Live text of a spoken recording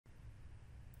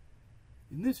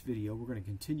In this video, we're going to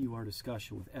continue our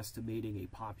discussion with estimating a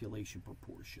population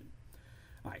proportion.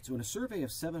 All right, so in a survey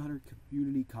of 700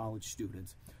 community college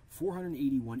students,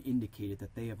 481 indicated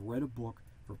that they have read a book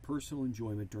for personal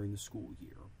enjoyment during the school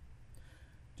year.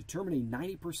 Determine a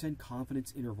 90%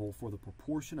 confidence interval for the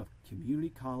proportion of community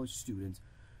college students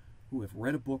who have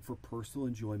read a book for personal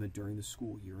enjoyment during the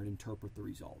school year and interpret the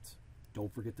results.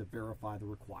 Don't forget to verify the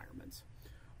requirements.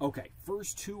 Okay,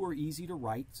 first two are easy to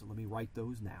write, so let me write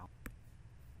those now.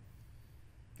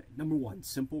 Okay, number one,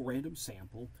 simple random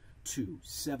sample. 2,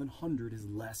 700 is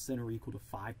less than or equal to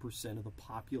 5% of the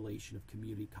population of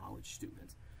community college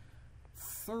students.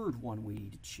 Third one we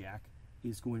need to check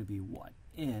is going to be what?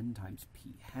 N times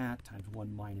p hat times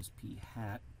 1 minus p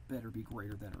hat better be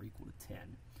greater than or equal to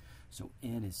 10. So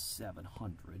n is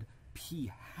 700.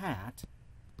 P hat,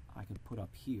 I can put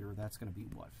up here, that's going to be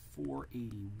what?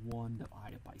 481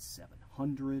 divided by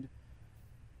 700.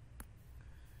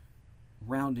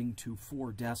 Rounding to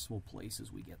 4 decimal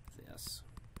places, we get this.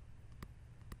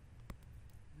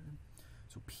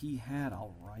 So p hat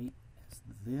I'll write as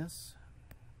this,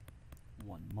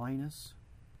 1 minus.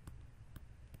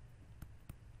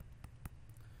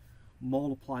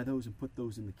 Multiply those and put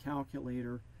those in the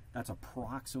calculator. That's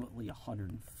approximately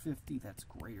 150. That's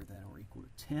greater than or equal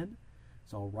to 10.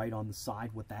 So I'll write on the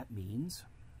side what that means.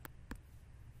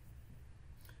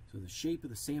 So the shape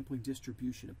of the sampling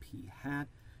distribution of p hat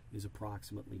is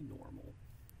approximately normal.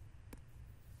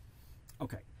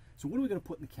 Okay, so what are we going to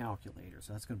put in the calculator?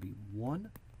 So that's going to be 1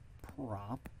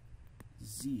 prop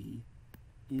z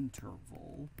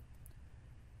interval,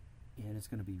 and it's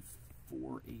going to be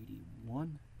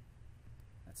 481.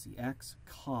 That's the x,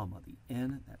 comma, the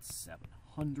n, that's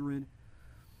 700,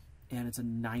 and it's a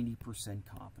 90%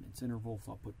 confidence interval,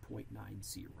 so I'll put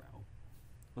 0.90.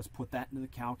 Let's put that into the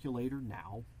calculator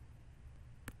now.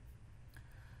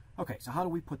 Okay, so how do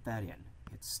we put that in?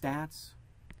 Hit Stats,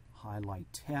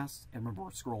 highlight Test, and remember we're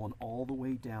scrolling all the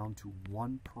way down to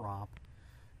 1 prop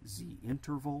z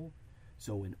interval.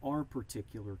 So in our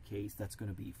particular case, that's going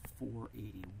to be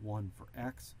 481 for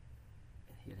x.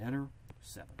 And hit Enter,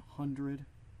 700,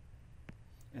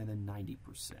 and then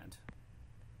 90%.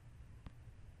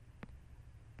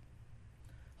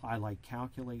 Highlight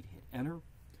Calculate, hit Enter.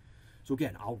 So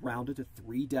again, I'll round it to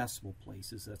 3 decimal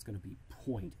places. That's going to be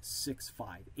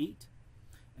 0.658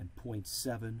 and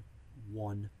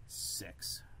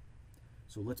 0.716.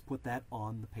 So let's put that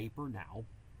on the paper now.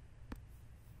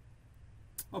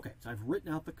 Okay, so I've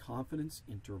written out the confidence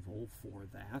interval for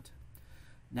that.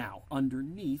 Now,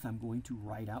 underneath, I'm going to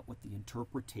write out what the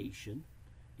interpretation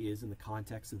is in the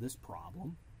context of this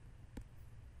problem.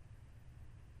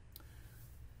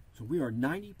 So we are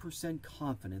 90%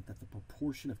 confident that the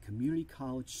proportion of community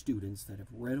college students that have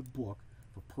read a book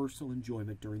for personal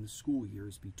enjoyment during the school year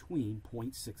is between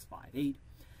 0.658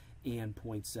 and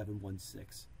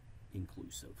 0.716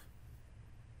 inclusive.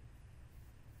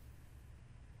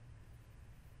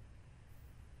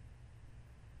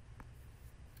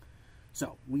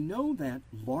 So we know that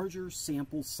larger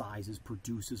sample sizes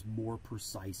produces more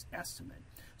precise estimate.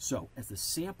 So as the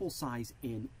sample size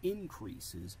n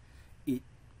increases, it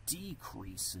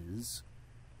decreases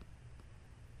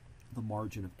the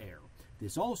margin of error.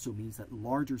 This also means that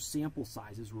larger sample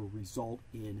sizes will result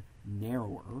in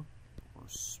narrower or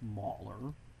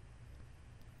smaller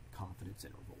confidence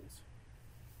intervals.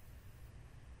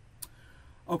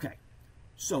 Okay,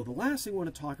 so the last thing we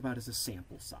want to talk about is the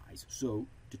sample size. So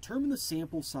determine the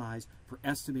sample size for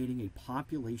estimating a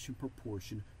population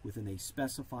proportion within a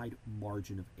specified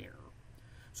margin of error.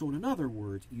 So in other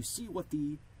words, you see what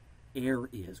the error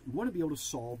is. We want to be able to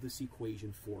solve this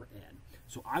equation for n.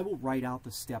 So I will write out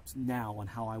the steps now on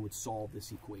how I would solve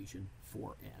this equation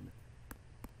for n.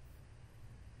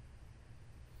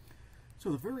 So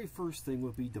the very first thing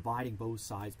would be dividing both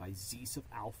sides by z sub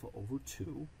alpha over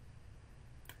 2.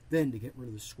 Then to get rid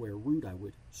of the square root, I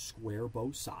would square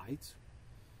both sides,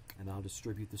 and I'll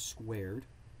distribute the squared.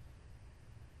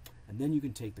 And then you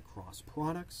can take the cross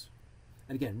products.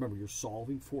 And again, remember, you're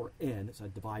solving for n, so I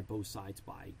divide both sides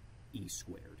by e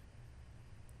squared.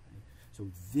 Okay?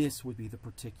 So this would be the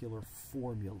particular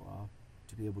formula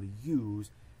to be able to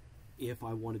use if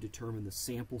I want to determine the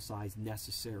sample size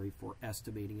necessary for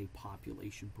estimating a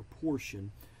population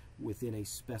proportion within a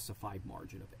specified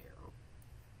margin of error.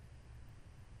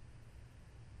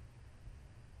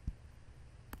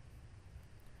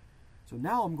 So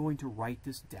now I'm going to write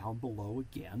this down below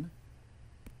again.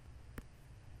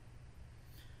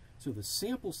 So the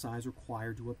sample size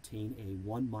required to obtain a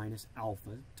 1 minus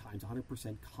alpha times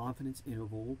 100% confidence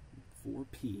interval for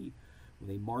P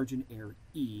with a margin error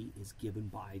E is given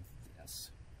by this.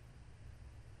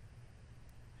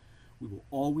 we will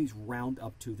always round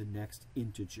up to the next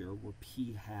integer, where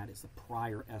p hat is the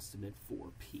prior estimate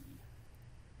for p.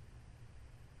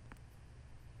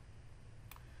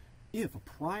 If a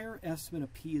prior estimate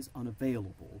of p is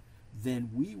unavailable, then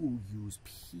we will use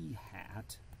p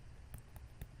hat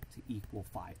to equal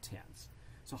 5/10.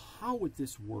 So how would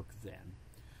this work then?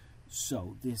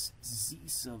 So this z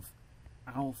sub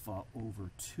alpha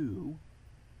over 2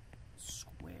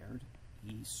 squared,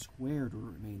 e squared will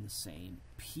remain the same.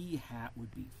 P hat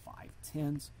would be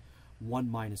 5/10. 1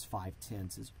 minus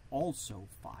 5/10 is also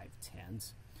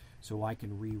 5/10. So I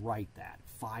can rewrite that.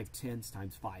 5/10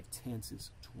 times 5/10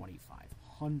 is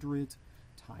 2,500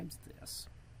 times this.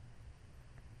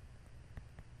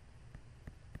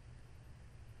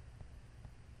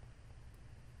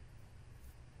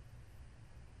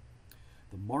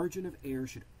 The margin of error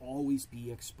should always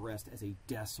be expressed as a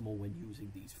decimal when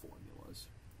using these formulas.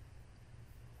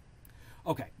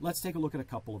 Okay, let's take a look at a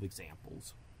couple of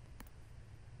examples.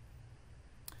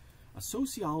 A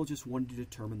sociologist wanted to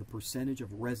determine the percentage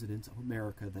of residents of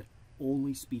America that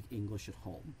only speak English at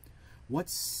home. What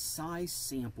size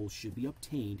sample should be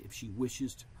obtained if she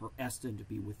wishes her estimate to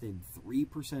be within 3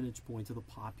 percentage points of the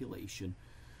population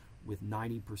with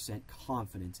 90%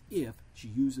 confidence if she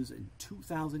uses a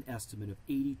 2000 estimate of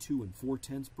 82 and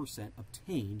 4/10%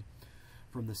 obtained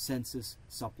from the Census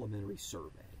Supplementary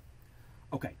Survey?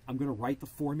 Okay, I'm going to write the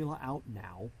formula out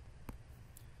now.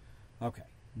 Okay,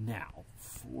 now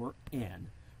for n,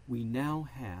 we now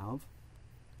have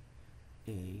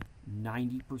a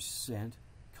 90%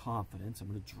 confidence. I'm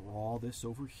going to draw this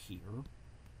over here.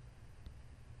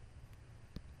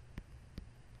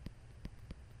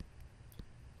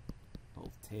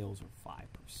 Both tails are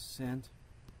 5%.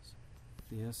 So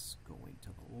this going to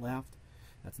the left,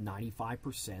 that's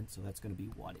 95%, so that's going to be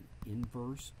what? An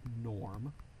inverse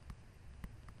norm,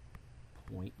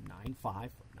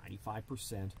 0.95 for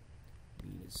 95%.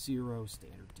 Mean is 0,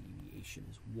 standard deviation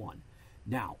is 1.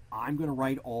 Now, I'm going to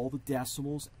write all the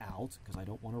decimals out because I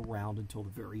don't want to round until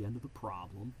the very end of the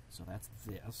problem. So that's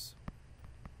this.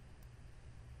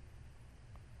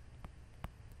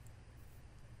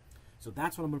 So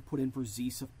that's what I'm going to put in for z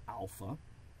sub alpha.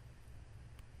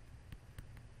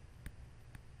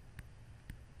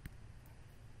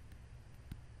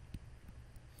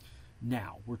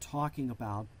 Now, we're talking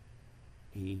about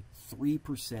a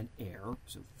 3% error,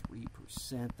 so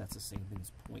 3%, that's the same thing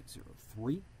as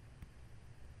 0.03.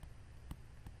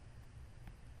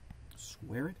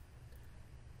 Square it.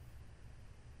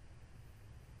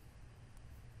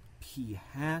 P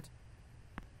hat,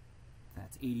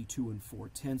 that's 82 and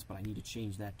 4/10, but I need to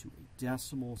change that to a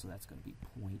decimal, so that's going to be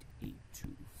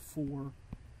 0.824.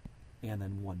 And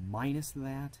then 1 minus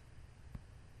that.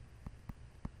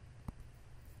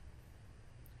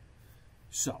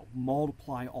 So,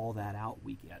 multiply all that out,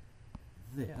 we get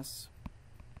this.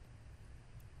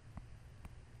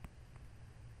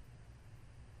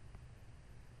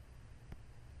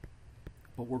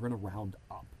 But we're going to round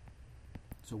up.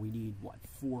 So we need, what,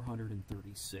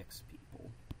 436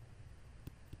 people.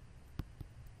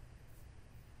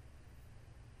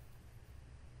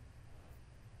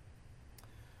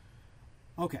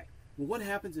 Okay, well, what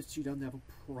happens if she doesn't have a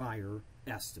prior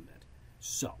estimate?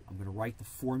 So I'm going to write the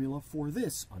formula for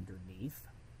this underneath.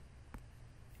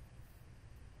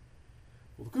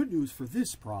 Well, the good news for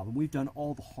this problem, we've done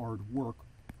all the hard work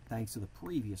thanks to the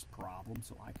previous problem,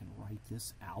 so I can write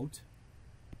this out.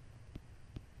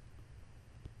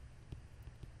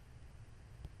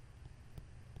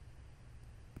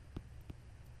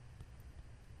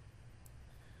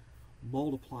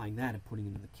 Multiplying that and putting it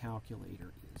into the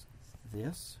calculator is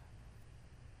this.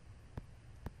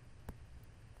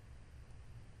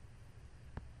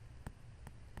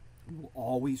 We will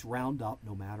always round up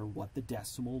no matter what the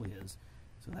decimal is.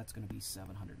 So that's going to be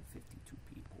 752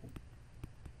 people.